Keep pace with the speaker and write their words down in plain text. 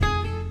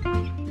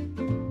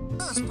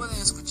Ustedes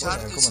pueden escuchar,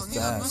 Hola, el ¿cómo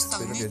sonido no estás? es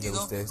tan Espero que te nítido.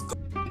 guste esto.